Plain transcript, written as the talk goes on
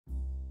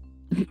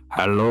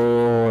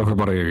Hello,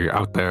 everybody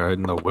out there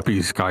in the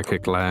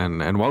Wippyskykick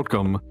land, and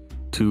welcome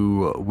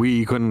to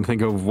We Couldn't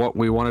Think of What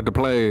We Wanted to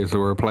Play, so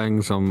we're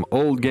playing some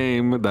old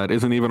game that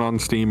isn't even on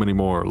Steam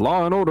anymore.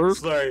 Law and Order.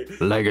 Sorry.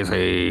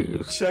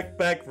 Legacies. Check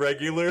back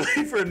regularly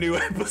for new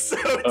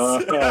episodes.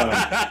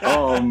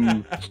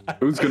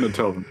 Who's gonna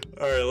tell them?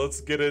 Alright,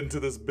 let's get into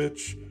this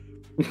bitch.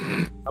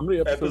 How many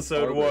episodes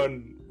Episode are there?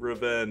 1,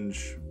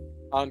 Revenge.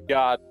 On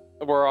God,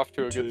 we're off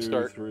to a 2, good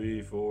start.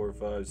 3, 4,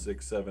 5,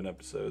 6, 7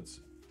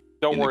 episodes.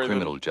 Don't In worry, the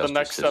criminal the justice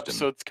next system,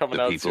 episode's coming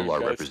the out people soon, are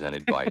guys.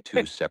 represented by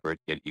two separate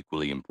yet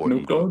equally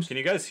important Snoop Dogg? groups. Can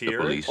you guys The hear?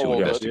 police Oh, who yeah.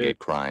 investigate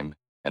crime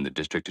and the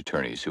district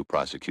attorneys who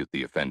prosecute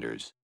the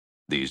offenders.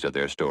 These are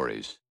their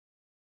stories.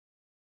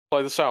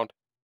 Play the sound.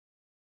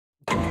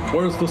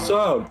 Where's the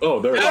sound? Oh,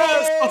 there it is.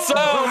 Yes, the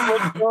sound!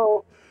 Let's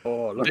go!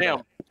 Oh, look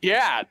Damn.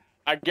 Yeah,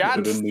 I got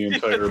at in the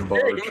entire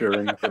bar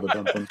cheering for the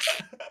dumpling.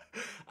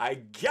 I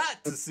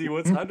got to see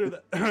what's under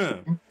the...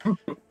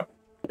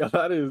 Yeah,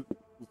 that is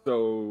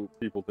so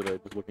people today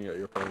just looking at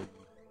your phone,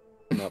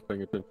 not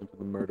paying attention to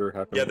the murder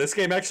happening. Yeah, this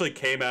game actually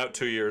came out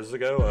 2 years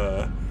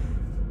ago.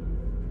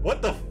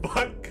 What the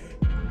fuck?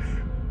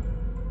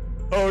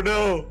 Oh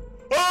no!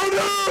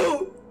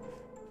 Oh no!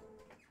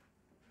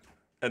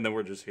 And then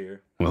we're just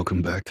here.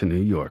 Welcome back to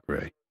New York,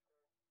 Ray.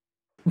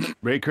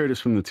 Ray Curtis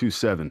from the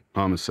 2-7,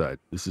 homicide.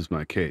 This is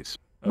my case.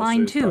 Oh, so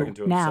Mine he's talking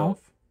too, to now.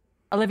 himself.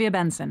 Olivia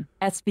Benson,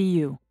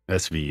 SVU.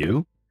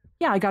 SVU?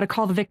 Yeah, I got a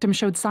call the victim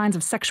showed signs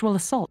of sexual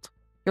assault.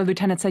 Your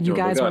lieutenant said you Yo,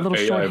 they guys were a got little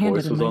AI short-handed and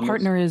voices my on this?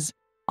 partner is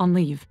on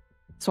leave.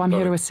 So I'm here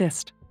to Sorry.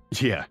 assist.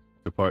 Yeah,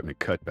 department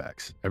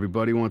cutbacks.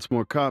 Everybody wants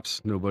more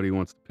cops, nobody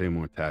wants to pay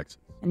more taxes.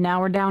 And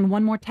now we're down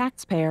one more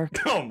taxpayer.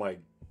 Oh my...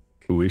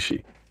 Who is she?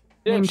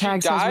 Name Damn, she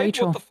tag says died?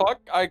 Rachel. What the fuck?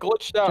 I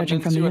glitched out Judging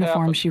and from didn't see the what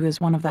uniform, happened. she was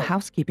one of the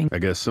housekeeping. I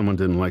guess someone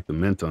didn't like the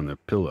mint on their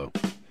pillow.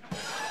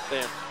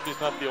 Damn, she's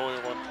not the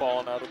only one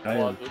falling out of the I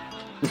am. closet.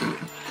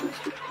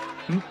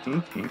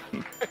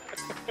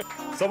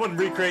 Someone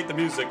recreate the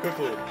music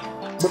quickly.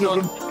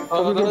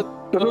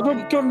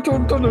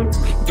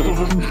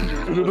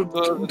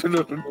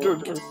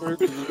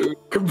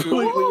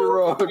 Completely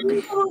wrong.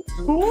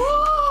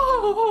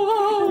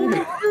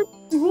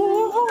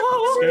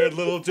 Scared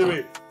little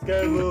Jimmy.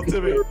 Scared little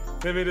Timmy.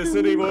 Maybe the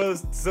city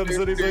was... Some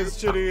cities was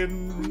shitty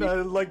and I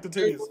like the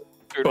titties.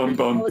 Bum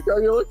bum.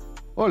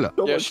 Hola,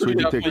 Yeah, soy she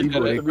definitely detective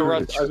did Ray it.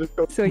 Curtis.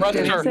 So Run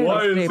turn.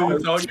 Why is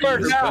he talking?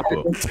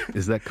 Guapo.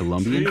 Is that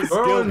Colombian? She's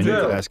Oh, I need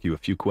guilty. to yeah. ask you a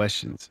few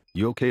questions.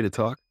 You okay to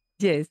talk?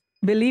 Yes.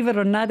 Believe it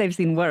or not, I've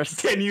seen worse.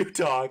 Can you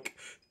talk?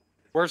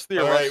 Where's the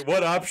Alright, arrest?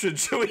 what option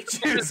should we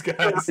choose,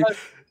 guys?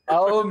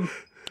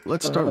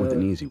 Let's start with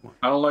an easy one.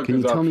 I don't like Can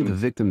you these tell me the options.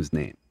 victim's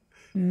name?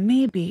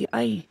 Maybe.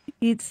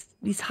 It's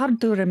hard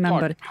to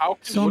remember. Fuck, how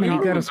can So you many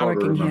not girls How to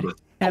working here. remember.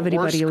 Everybody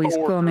worst always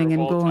coworker coming of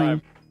and all going.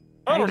 time?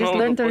 I I don't just know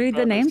learned to what read the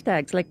that name is.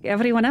 tags like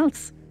everyone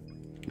else.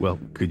 Well,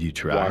 could you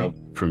try? Wow.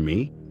 For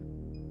me?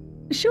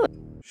 Sure.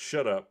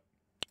 Shut up.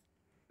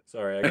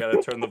 Sorry, I gotta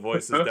turn the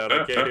voices down.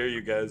 I can't hear you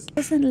guys. It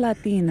wasn't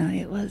Latina.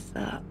 It was,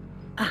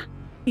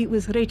 it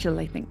was Rachel,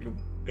 I think.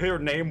 Her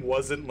name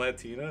wasn't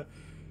Latina?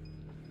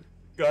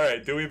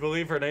 Alright, do we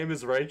believe her name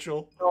is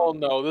Rachel? Oh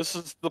no, this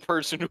is the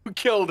person who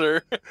killed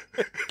her.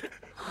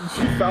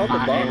 She found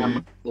the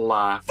bottom.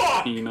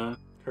 Latina.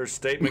 Her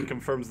statement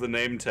confirms the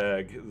name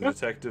tag the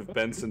Detective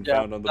Benson Yeah,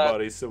 found on the that-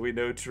 body, so we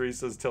know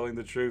Teresa's telling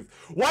the truth.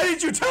 Why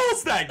did you tell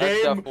us that, That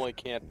game? definitely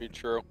can't be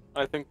true.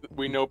 I think that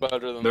we know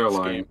better than They're this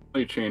lying. game.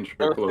 They changed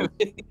her clothes.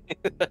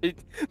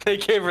 they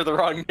gave her the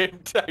wrong name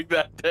tag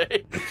that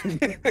day.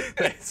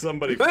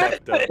 Somebody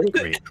fucked up.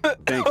 Great.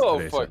 Thanks, Oh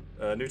Teresa.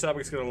 fuck. New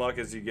topic's gonna unlock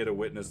as you get a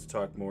witness to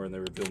talk more and they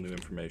reveal new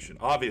information.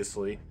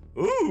 Obviously.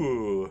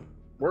 Ooh!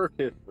 Work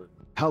history.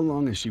 How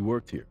long has she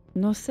worked here?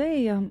 No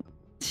say,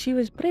 she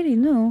was pretty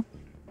new.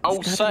 Oh,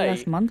 Started say.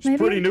 last month, She's maybe?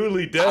 pretty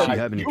newly Did she dead.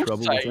 have any you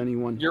trouble say. with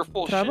anyone? You're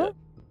full Trouble? shit.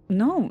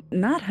 No,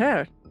 not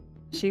her.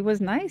 She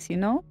was nice, you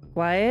know?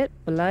 Quiet,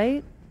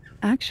 polite.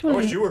 I Actually,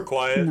 wish you were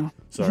quiet. no.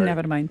 Sorry.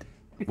 Never mind.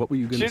 What were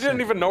you going She to say?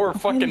 didn't even know her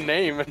fucking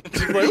name. And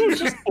she's like, oh,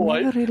 she's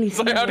polite. Never really It's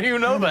like, seemed how do you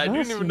know that?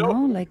 You us, didn't even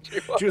know. Like, She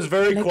was. She was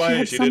very like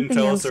quiet. she She had didn't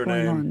tell us something her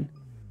else going name.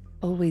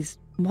 on. Always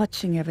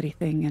watching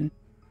everything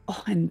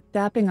and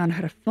tapping on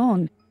her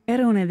phone.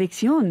 Era una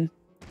adicción.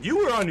 You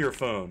were on your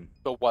phone.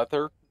 The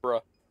weather,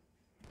 bruh.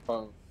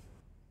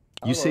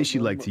 You say she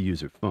liked to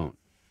use her phone.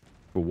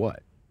 For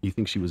what? You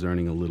think she was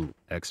earning a little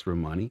extra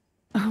money?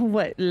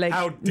 What, like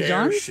How dare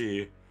John?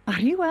 she? Are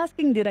you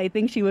asking did I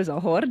think she was a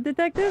whore,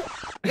 detective?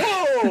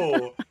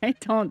 Whoa! I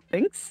don't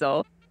think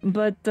so.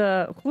 But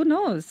who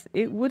knows?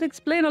 It would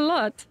explain a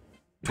lot.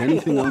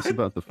 Anything What else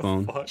about the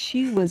phone? Fuck.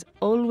 She was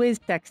always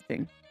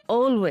texting.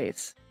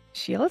 Always.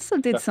 She also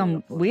did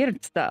some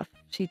weird stuff.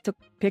 She took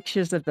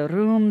pictures of the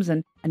rooms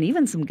and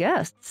even some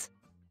guests.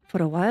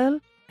 For a while,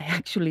 I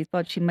actually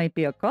thought she might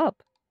be a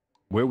cop.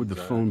 Where would the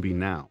phone be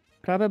now?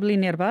 Probably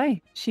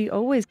nearby. She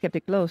always kept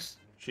it close.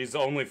 She's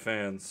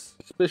OnlyFans.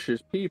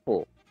 Suspicious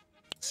people.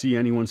 See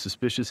anyone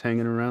suspicious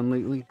hanging around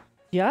lately?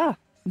 Yeah,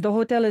 the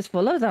hotel is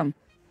full of them.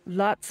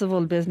 Lots of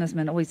old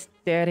businessmen always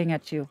staring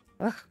at you.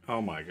 Ugh.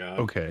 Oh my god.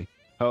 Okay.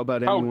 How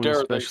about How anyone dare they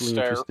especially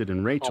stare? interested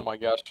in Rachel? Oh my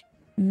gosh.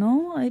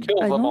 No, I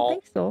Kill them don't all.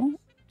 think so.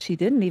 She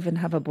didn't even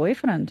have a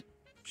boyfriend.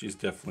 She's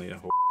definitely a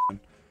whore.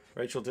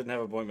 Rachel didn't have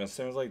a boyfriend.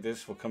 Sounds like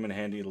this will come in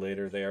handy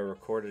later. They are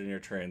recorded in your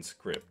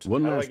transcript.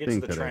 One How do I last get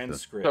thing to the that I thought.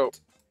 transcript? So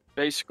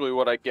basically,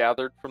 what I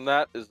gathered from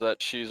that is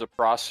that she was a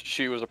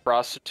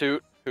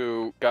prostitute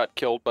who got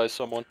killed by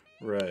someone.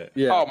 Right.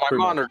 Yeah. Oh, my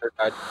pretty much. monitor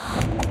died.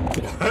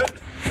 What?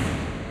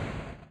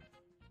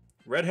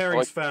 Red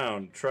herrings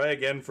found. Try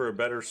again for a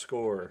better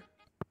score.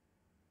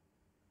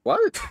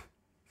 What?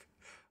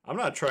 I'm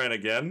not trying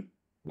again.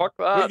 Fuck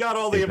We that. got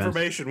all the Hey, Vince,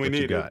 information we what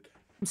you needed. got?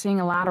 I'm seeing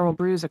a lateral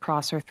bruise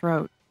across her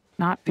throat.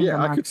 Not finger Yeah,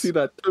 marks. I could see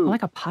that too.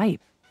 Like a pipe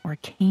or a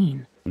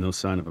cane. No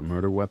sign of a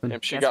murder weapon?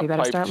 Damn, she Guess got we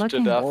better start piped to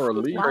looking. death. Or a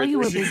lead. While you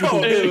were busy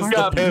Oh, being it She was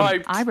got smart,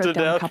 piped I to wrote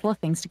down a death. couple of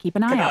things to keep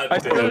an eye out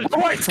God for. damn it.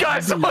 Wait,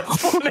 guys, someone's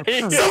funny. Somebody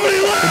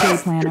The laugh!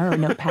 day planner or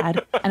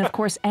notepad, and of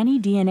course any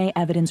DNA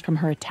evidence from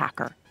her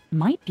attacker.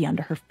 Might be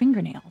under her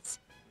fingernails.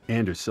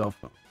 And her cell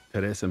phone.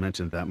 Teresa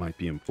mentioned that might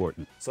be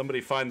important. Somebody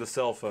find the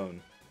cell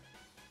phone.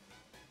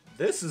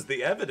 This is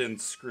the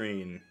evidence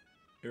screen.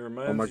 It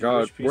reminds Oh my you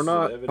God, which we're pieces of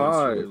not evidence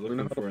high. you were We looking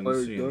know how for to in the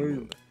play scene.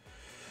 games.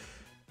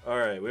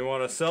 Alright, we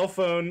want a cell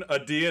phone, a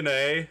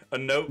DNA, a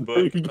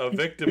notebook, a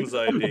victim's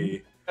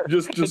ID.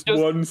 Just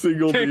one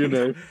single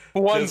DNA.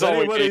 One's Does all we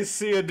anybody need.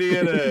 see a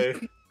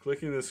DNA?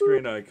 Clicking the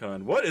screen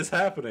icon. What is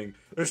happening?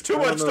 There's too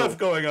much stuff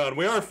going on.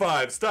 We are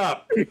 5.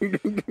 Stop.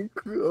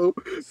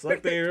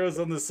 Select the arrows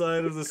on the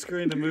side of the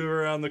screen to move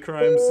around the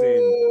crime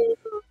scene.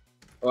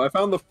 Oh, I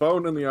found the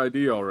phone and the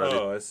ID already.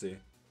 Oh, I see.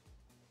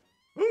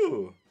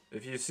 Ooh.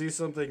 If you see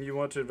something you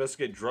want to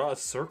investigate, draw a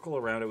circle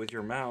around it with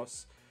your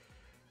mouse.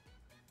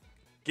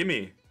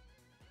 Gimme.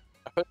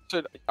 I put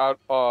it out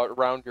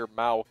around your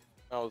mouth.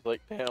 I was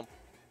like, damn.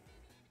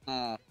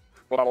 Blah,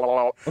 blah,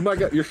 blah. Oh my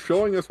God, you're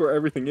showing us where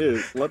everything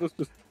is. Let us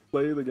just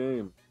play the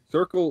game.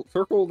 Circle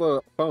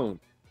the phone.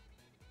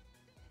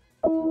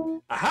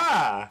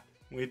 Aha!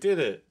 We did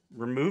it.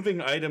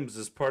 Removing items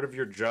is part of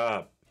your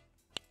job.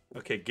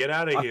 Okay, get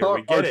out of I here. thought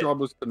We get our it. job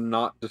was to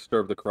not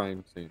disturb the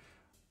crime scene.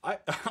 I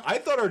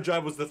thought our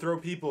job was to throw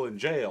people in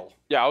jail.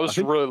 Yeah, I was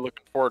really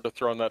looking forward to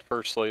throwing that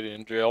first lady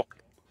in jail.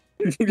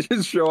 You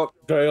just show up,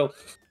 jail,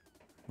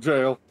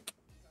 jail,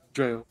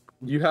 jail.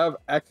 You have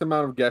X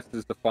amount of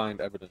guesses to find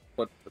evidence,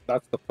 but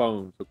that's the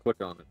phone, so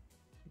click on it.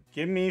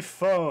 Give me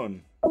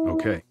phone.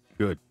 Okay,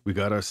 good. We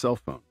got our cell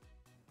phone.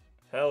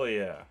 Hell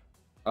yeah.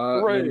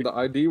 And then the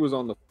ID was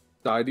on the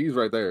ID's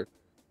right there.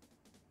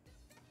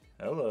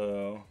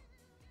 Hello.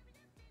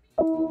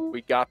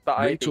 We got the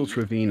ID. Rachel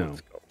Trevino,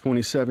 Let's go.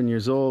 27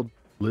 years old,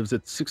 lives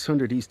at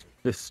 600 East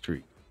 5th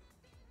Street.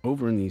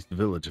 Over in the East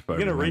Village, if I You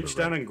gonna remember reach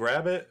down right. and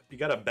grab it? You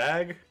got a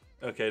bag?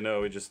 Okay,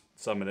 no, we just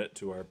summon it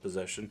to our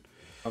possession.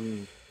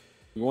 You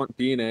want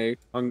DNA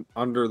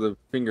under the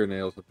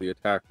fingernails of the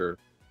attacker.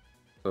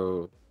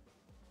 So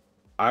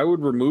I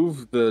would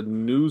remove the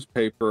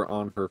newspaper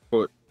on her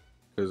foot,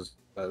 because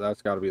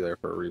that's got to be there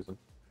for a reason.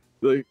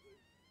 Like,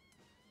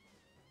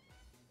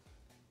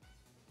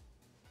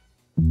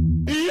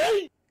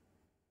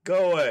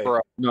 Go away.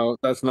 Bro. no,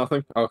 that's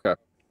nothing. Okay.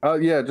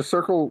 Yeah, just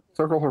circle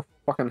her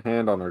fucking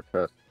hand on her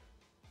chest.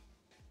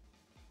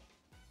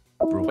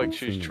 Broken Like she's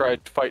fingernail.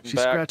 tried fighting She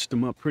back. scratched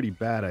him up pretty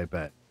bad, I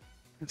bet.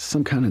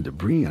 Some kind of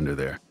debris under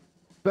there.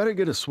 Better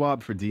get a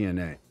swab for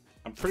DNA.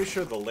 I'm pretty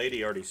sure the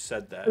lady already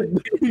said that.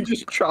 You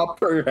just chopped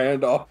her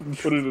hand off and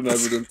put it in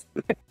evidence.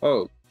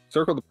 Oh,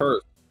 circle the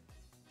purse.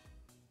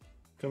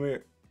 Come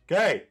here.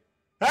 Okay.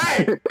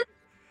 Hey!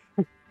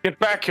 Get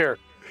back here.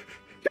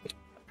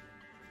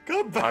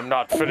 Come back. I'm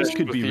not finished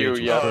could with be you Rachel's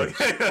yet. Oh,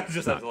 purse. okay. I just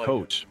It's have not to like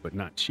coach, but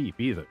not cheap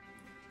either.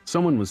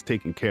 Someone was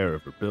taking care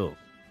of her bills.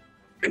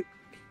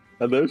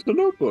 And there's the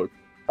notebook.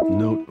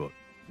 Notebook.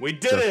 We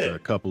did Just a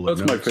it! couple of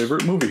That's my notes.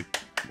 favorite movie.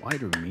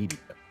 Wider media.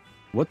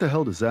 What the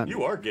hell does that mean?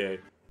 You are gay.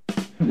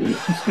 sorry.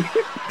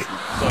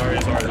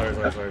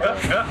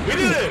 We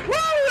did it! Woo!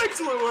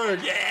 Excellent work!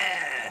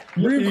 Yeah!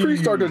 We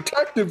increased our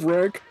detective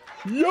rank.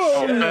 Yo!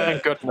 Oh,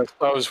 thank goodness.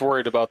 I was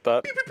worried about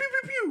that. Pew, pew, pew,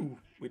 pew, pew.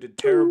 We did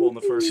terrible in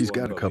the first She's one.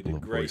 got a but we couple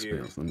did of great here.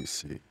 voicemails. Let me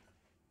see.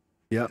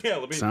 Yep. Yeah,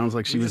 let me, Sounds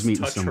like she let me was just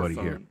meeting touch her somebody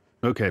here.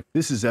 phone. Okay,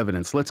 this is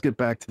evidence. Let's get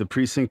back to the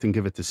precinct and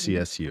give it to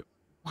CSU.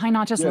 Why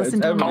not just Yeah, listen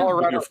it's to him? evidence.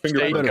 Colorado Your finger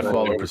State. I better gonna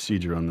follow do it.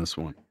 procedure on this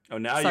one. Oh,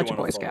 now Such you a want Boy to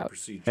follow Scout.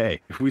 procedure. Hey,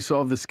 if we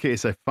solve this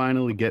case, I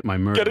finally get my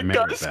murder Get it,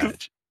 merit guys, 'cause-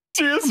 badge.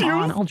 Come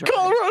on, I'll CSU, drive.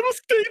 Colorado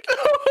State.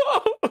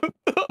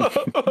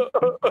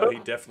 Oh, he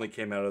definitely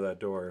came out of that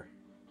door.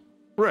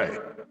 Right.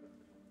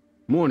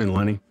 Morning,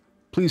 Lenny.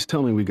 Please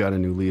tell me we got a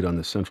new lead on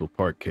the Central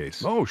Park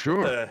case. Oh, What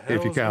sure. the If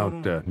you hell's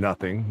count going on?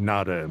 nothing,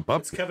 not a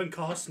bump. It's Kevin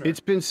Costner. It's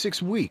been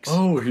 6 weeks.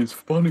 Oh, he's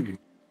funny.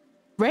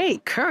 Ray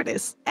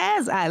Curtis,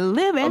 as I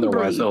live and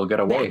Otherwise, breathe, they'll get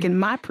away. back in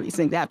my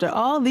precinct after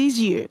all these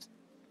years.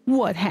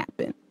 What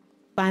happened?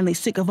 Finally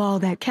sick of all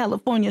that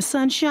California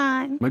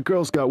sunshine? My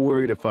girls got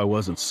worried if I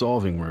wasn't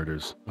solving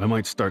murders, I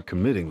might start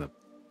committing them.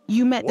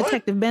 You met What?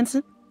 Detective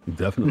Benson?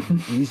 Definitely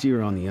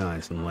easier on the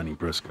eyes than Lenny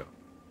Briscoe.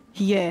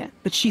 Yeah,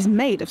 but she's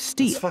made of It's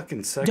steel.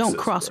 fucking sexist. Don't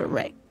cross bro. her,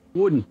 Ray.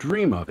 Wouldn't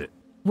dream of it.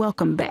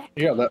 Welcome back.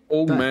 Yeah, that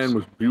old Thanks. man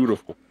was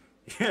beautiful.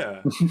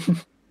 Yeah.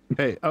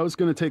 Hey, I was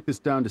going to take this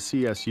down to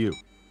CSU.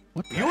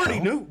 What the You already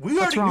hell? knew. We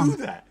already knew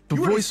that. The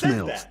You already said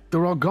voicemails, that.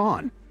 they're all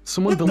gone.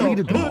 Someone What the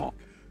deleted them fuck? all.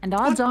 And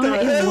odds What are the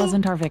it hell?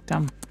 wasn't our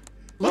victim.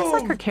 Looks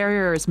like her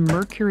carrier is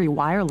Mercury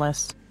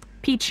Wireless.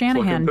 Pete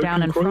Shanahan Fucking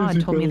down in crazy,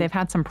 fraud told me bro. they've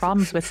had some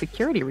problems with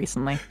security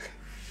recently.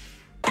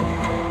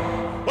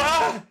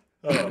 Ah!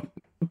 Oh.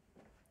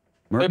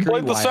 Mercury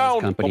played the Wireless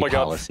sound. Company Oh my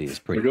God. policy is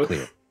pretty We're good.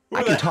 clear. Who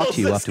I the can talk hell's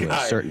to you this up to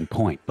guy? a certain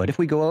point, but if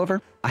we go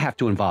over, I have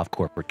to involve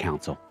corporate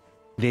counsel.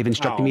 They've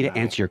instructed Oh, me to no.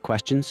 answer your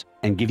questions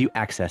and give you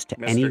access to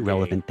any Mr. Gay.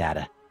 relevant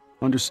data.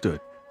 Understood.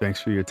 Thanks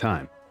for your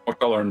time. What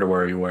color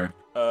underwear you wear?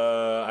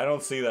 I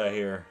don't see that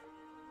here.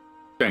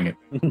 Dang it.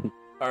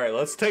 All right,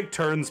 let's take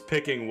turns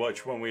picking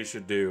which one we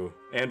should do.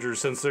 Andrew,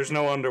 since there's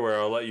no underwear,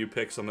 I'll let you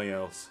pick something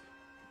else.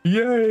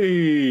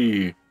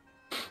 Yay! Give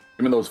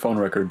me those phone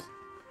records.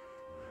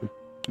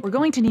 We're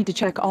going to need to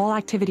check all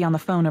activity on the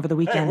phone over the Hey,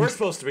 weekend. we're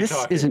supposed to be This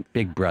talking. isn't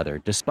Big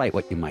Brother, despite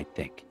what you might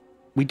think.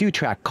 We do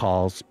track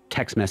calls,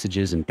 text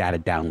messages, and data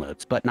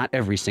downloads, but not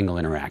every single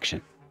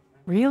interaction.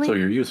 Really? So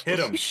you're useful. Hit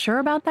him. You sure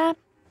about that?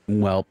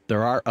 Well,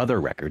 there are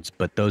other records,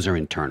 but those are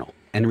internal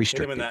and Hit him in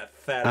restricted. that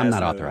fat I'm ass not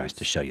nose. authorized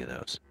to show you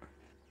those.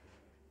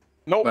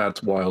 Nope.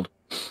 That's wild.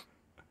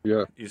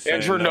 Yeah. You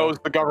saying Andrew no? knows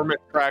the government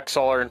tracks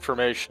all our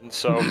information,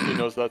 so he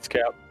knows that's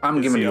cap. I'm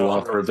Is giving he you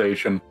authorized?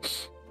 authorization.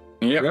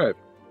 Yep. Right.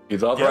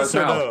 He's Yes authorized or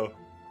now. no?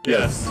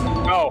 Yes.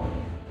 No,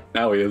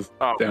 Now he is.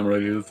 Oh. Damn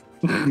right he is.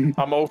 I'm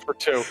 0 for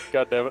 2.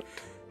 God damn it.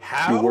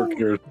 How You work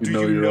here, you do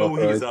know you you're know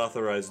authorized. he's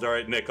authorized? All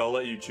right, Nick, I'll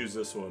let you choose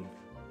this one.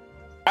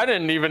 I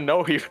didn't even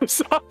know he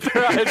was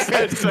authorized.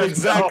 I said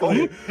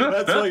Exactly. no.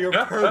 That's why you're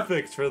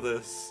perfect for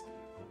this.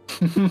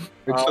 It's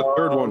the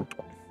third one.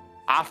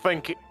 I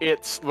think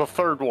it's the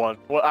third one.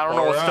 Well, I don't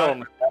know what's All telling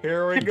right, me.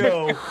 here we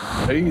go.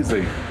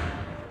 Easy.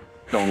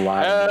 Don't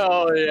lie.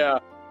 Hell yeah.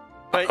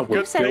 Thank I will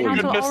goodness, kill Said you.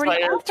 thank counsel goodness I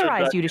already answered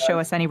authorized that. you to show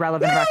us any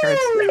relevant records.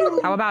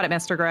 How about it,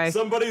 Mr. Gray?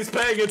 Somebody's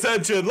paying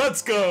attention.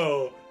 Let's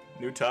go.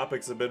 New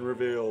topics have been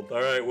revealed.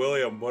 All right,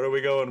 William, what are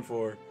we going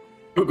for?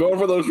 We're going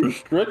for those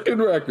restricted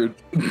records.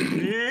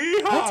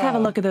 Yeehaw! Let's have a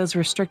look at those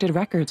restricted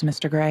records,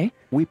 Mr. Gray.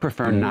 We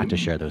prefer not to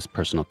share those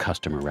personal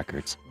customer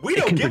records. We It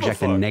don't can give a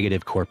project a fuck.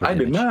 negative corporate I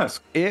didn't image.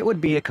 ask. It would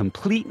be a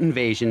complete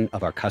invasion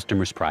of our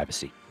customers'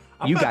 privacy.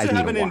 I'm You about guys to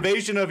have need an a warrant.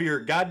 invasion of your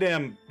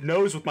goddamn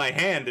nose with my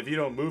hand if you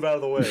don't move out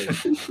of the way.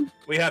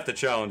 We have to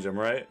challenge him,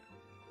 right?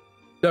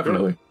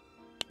 Definitely.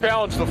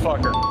 Challenge the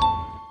fucker.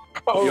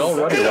 He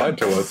already lied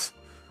to us.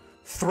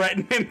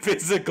 Threaten him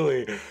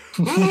physically.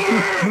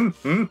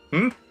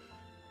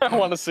 I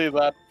want to see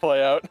that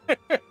play out.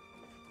 I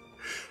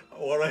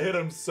want to hit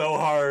him so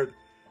hard.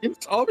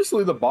 It's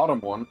obviously the bottom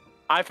one.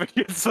 I think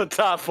it's the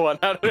top one.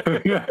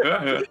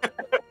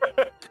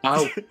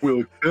 I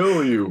will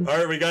kill you. All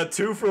right, we got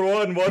 2 for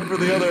one for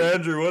the other.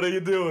 Andrew, what are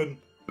you doing?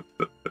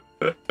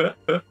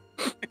 You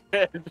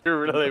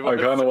really I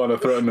kind of want to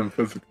threaten him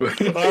physically.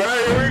 All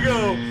right, here we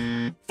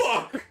go.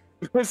 Fuck.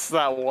 It's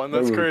that one. I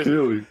That's will crazy.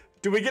 kill you.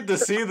 Do we get to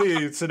see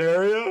the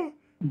scenario?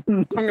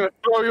 I'm gonna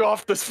throw you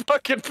off this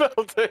fucking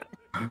building.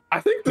 I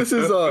think this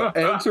is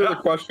answer the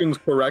questions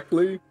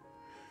correctly,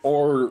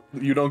 or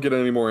you don't get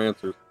any more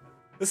answers.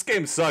 This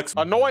game sucks.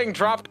 Annoying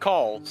dropped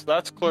calls.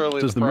 That's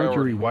clearly Does the priority.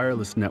 Mercury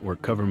Wireless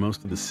Network cover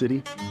most of the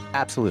city?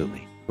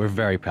 Absolutely. We're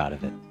very proud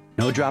of it.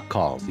 No drop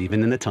calls,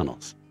 even in the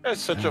tunnels. That's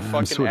such a I'm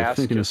fucking sort of ass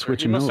thinking of kisser. He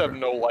switching must over. have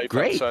no life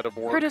Great. outside of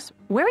work. Curtis,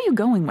 where are you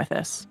going with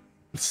this?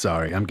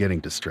 Sorry, I'm getting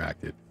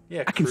distracted.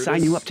 Yeah, I can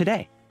sign you up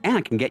today, and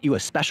I can get you a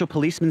special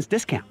policeman's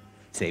discount.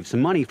 Save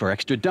some money for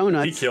extra He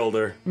donuts. killed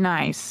her.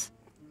 Nice.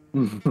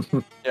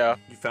 Yeah.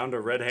 You found a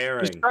red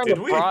herring. He's trying Did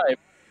to we? bribe.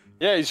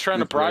 Yeah, he's trying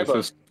to bribe us.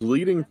 Just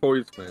deleting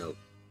voicemails.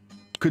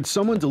 Could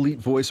someone delete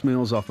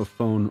voicemails off a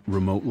phone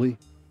remotely?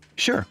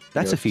 Sure,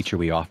 that's a Yes. feature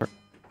we offer.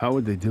 How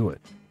would they do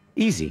it?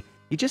 Easy.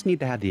 You just need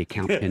to have the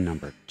account PIN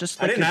number. Just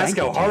I like didn't your ask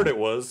bank how hard ATM. it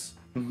was.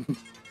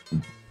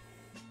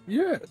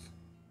 Yes.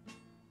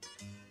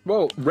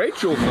 Well,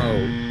 Rachel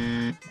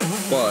knows,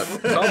 but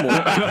someone.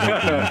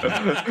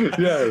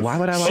 Yes. Why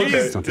would I lie She's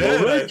about something?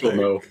 dead. Well, I Rachel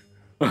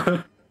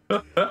think.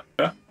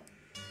 know.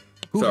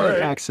 Who Sorry.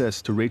 had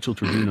access to Rachel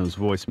Trevino's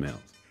voicemails?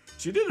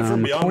 She did it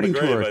from beyond the according to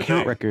grave, our I account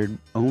think. record,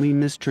 only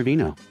Ms.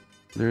 Trevino.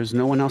 There's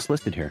no one else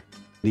listed here.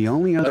 The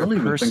only other don't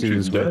even think she's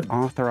persons with dead.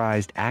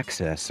 authorized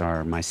access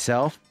are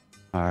myself,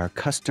 our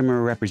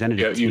customer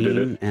representative Yeah, you did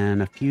team,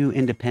 and a few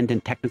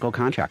independent technical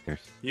contractors.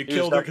 You He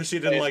killed was her because she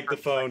didn't like the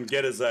phone.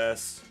 Get his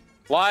ass.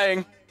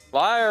 Lying.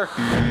 Liar.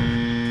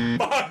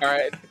 Fuck.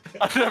 Alright.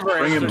 I've never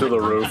Bring him answered to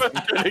the roof.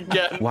 it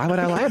again. Why would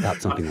I lie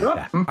about something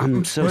like that?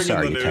 I'm so Bring in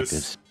sorry, the news.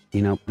 detectives.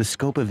 You know, the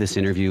scope of this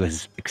interview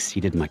has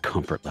exceeded my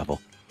comfort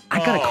level. I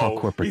gotta Oh, call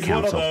corporate he's one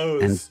of counsel,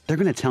 those. and they're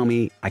gonna tell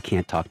me I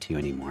can't talk to you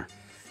anymore.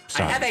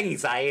 Sorry.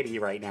 anxiety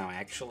right now,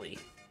 actually.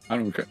 I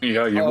don't care.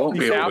 Yeah, you Oh, won't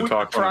be so able to we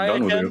talk when try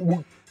I'm done with again?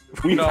 you.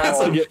 We No, had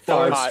some get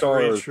 5 fun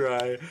stars.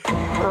 retry.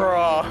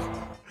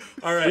 Bruh.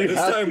 All right, this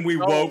have time we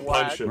so won't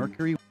whack. punch him.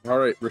 Mercury, All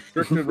right,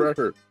 restricted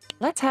record.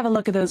 Let's have a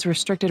look at those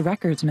restricted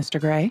records, Mr.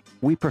 Gray.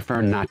 we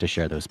prefer not to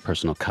share those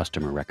personal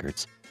customer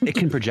records. It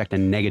can project a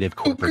negative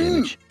corporate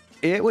image.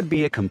 It would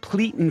be a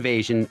complete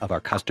invasion of our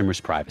customers'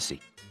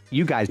 privacy.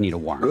 You guys need a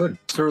warrant. Good.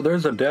 Sir,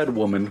 there's a dead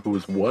woman who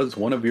was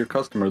one of your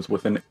customers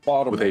with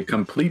a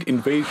complete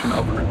invasion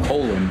of her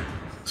colon.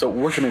 So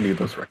we're going to need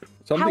those records.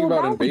 How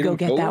about we go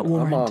get that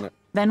warrant?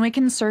 Then we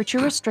can search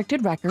your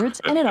restricted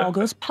records and it all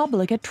goes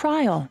public at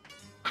trial.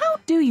 How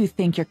do you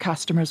think your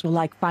customers will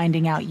like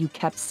finding out you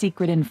kept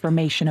secret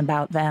information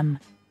about them?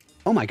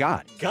 Oh my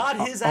God. God,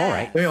 his ass. All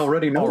right. They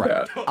already know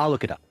that. I'll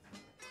look it up.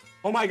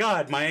 Oh my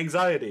God, my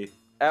anxiety.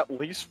 At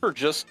least for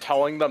just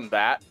telling them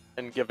that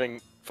and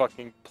giving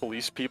fucking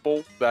police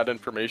people that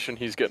information,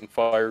 he's getting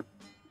fired.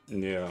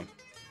 Yeah.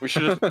 We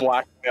should just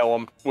blackmail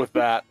him with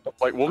that.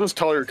 Like, we'll just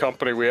tell your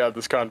company we had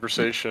this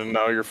conversation and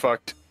now you're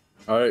fucked.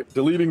 Alright,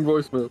 deleting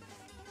voicemail.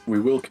 We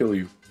will kill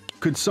you.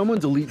 Could someone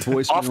delete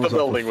voicemails Off the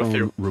building with phone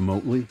you.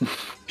 remotely?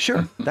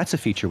 Sure, that's a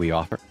feeture we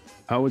offer.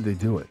 How would they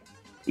do it?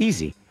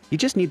 Easy. You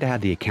just need to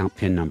have the account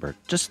PIN number,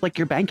 just like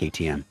your bank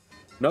ATM.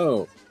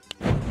 No.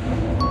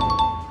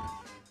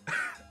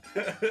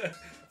 I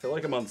feel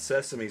like I'm on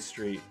Sesame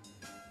Street.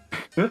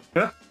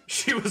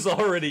 She was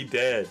already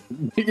dead.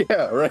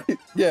 Yeah, right?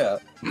 Yeah.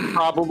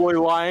 Probably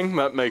lying?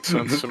 That makes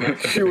sense to me.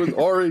 She was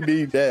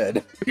already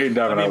dead. You're I mean,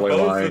 definitely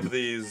both lying. of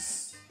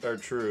these are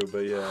true,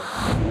 but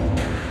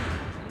yeah.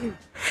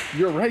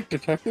 You're right,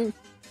 detective.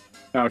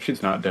 No,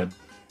 she's not dead.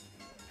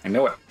 I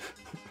know it.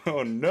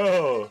 Oh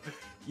no.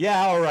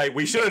 Yeah, alright,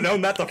 we should have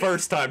known that the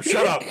first time.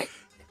 Shut up.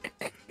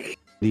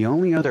 The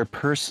only other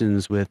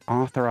persons with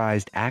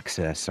authorized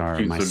access are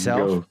She's a myself,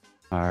 ghost.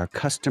 our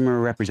customer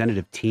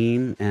representative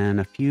team, and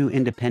a few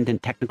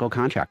independent technical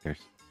contractors.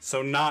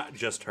 So not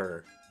just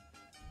her.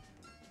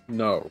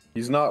 No,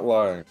 he's not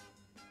lying.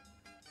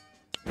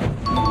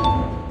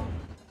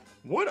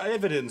 What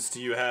evidence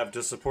do you have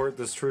to support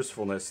this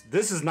truthfulness?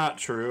 This is not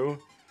true.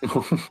 That's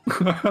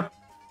not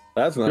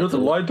He hasn't true.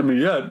 lied to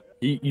me yet.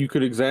 You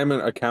could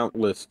examine account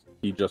list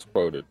he just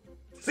quoted.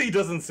 He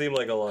doesn't seem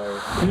like a liar.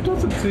 He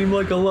doesn't seem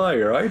like a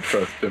liar. I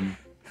trust him.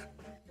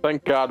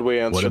 Thank God we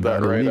answered that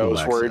about right. I illegal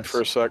was worried access?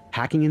 for a sec.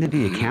 Hacking into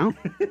the account?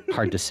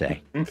 Hard to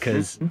say,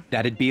 because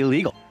that'd be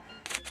illegal.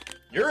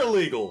 You're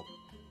illegal.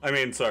 I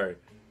mean, sorry.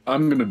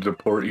 I'm gonna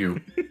deport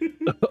you.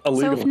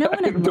 So if no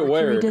one at to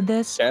where? Mercury did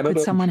this, Canada?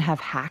 could someone have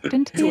hacked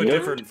into To a the account?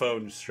 different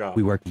phone shop.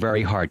 We work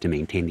very hard to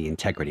maintain the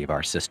integrity of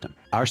our system.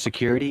 Our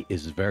security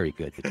is very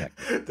good,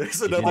 detective. There's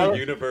You another didn't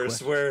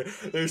universe question. where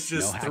there's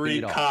just No hacking three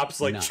at all. cops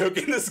like None.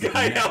 choking this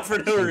guy Not out for a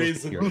no single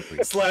reason, security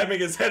breach. slamming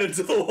his head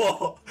into the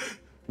wall.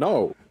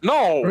 No.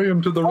 No! Bring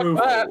him to the roof.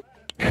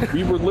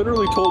 We were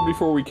literally told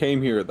before we came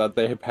here that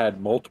they have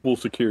had multiple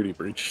security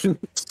breaches.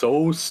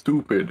 So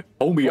stupid.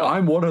 Homie,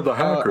 I'm one of the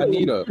hackers.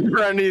 Anita.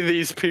 Are any of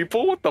these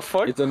people? What the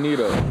fuck? It's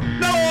Anita.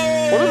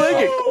 No! What do they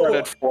get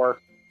credit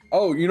for?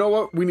 Oh, you know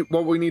what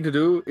we need to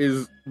do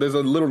is there's a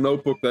little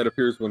notebook that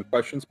appears when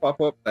questions pop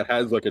up that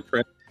has like a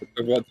transcript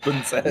of what's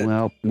been said.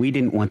 Well, we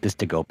didn't want this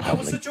to go That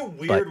was public. such a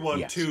weird but one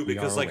yes, too, we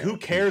because are like, aware. who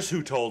cares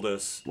who told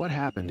us? What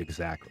happened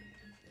exactly?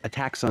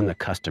 Attacks on the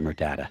customer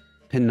data,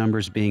 PIN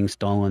numbers being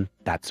stolen,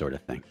 that sort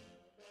of thing.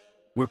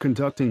 We're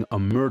conducting a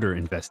murder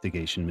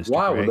investigation, Mr.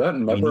 Wow, Gray. that We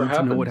never need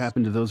to know what happens.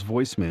 happened to those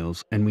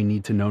voicemails, and we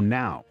need to know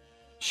now.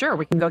 Sure,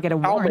 we can go get a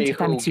Tell warrant me if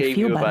that who makes you gave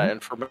feel you that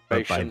better. But by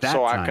information that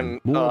so time, I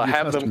can more of your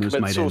have them customers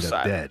commit might end up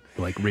suicide. dead,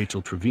 like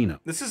Rachel Trevino.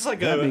 This is like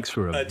That a makes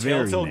for a very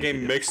Telltale game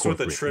negative mixed with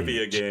a corporate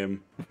trivia image.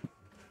 game.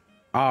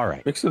 All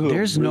right. Mixed with a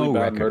There's really no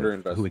bad murder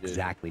record of who investigation.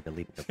 exactly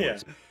deleted the Yeah.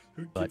 voicemail.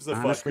 Who But gives a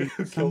fuck honestly, who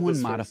killed someone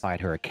this modified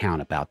her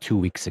account about 2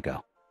 weeks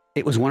ago.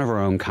 It was one of our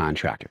own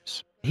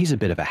contractors. He's a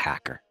bit of a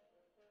hacker.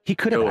 He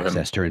could have Kill him.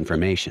 accessed her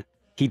information.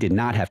 He did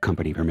not have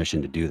company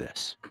permission to do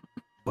this.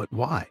 But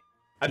why?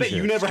 I bet He's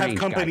you a never have strange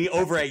guy, company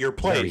over at your very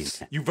place,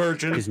 intense. you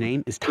virgin. His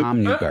name is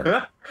Tom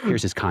Newberry.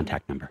 Here's his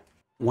contact number.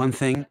 One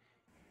thing,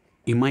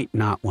 you might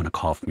not want to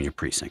call from your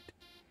precinct.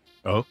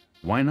 Oh,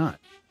 why not?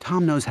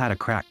 Tom knows how to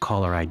crack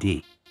caller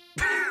ID.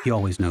 He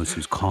always knows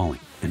who's calling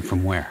and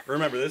from where.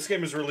 Remember, this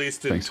game is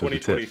released in Thanks for the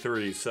tip.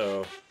 2023,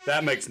 so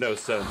that makes no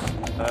sense.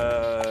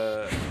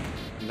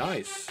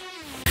 Nice.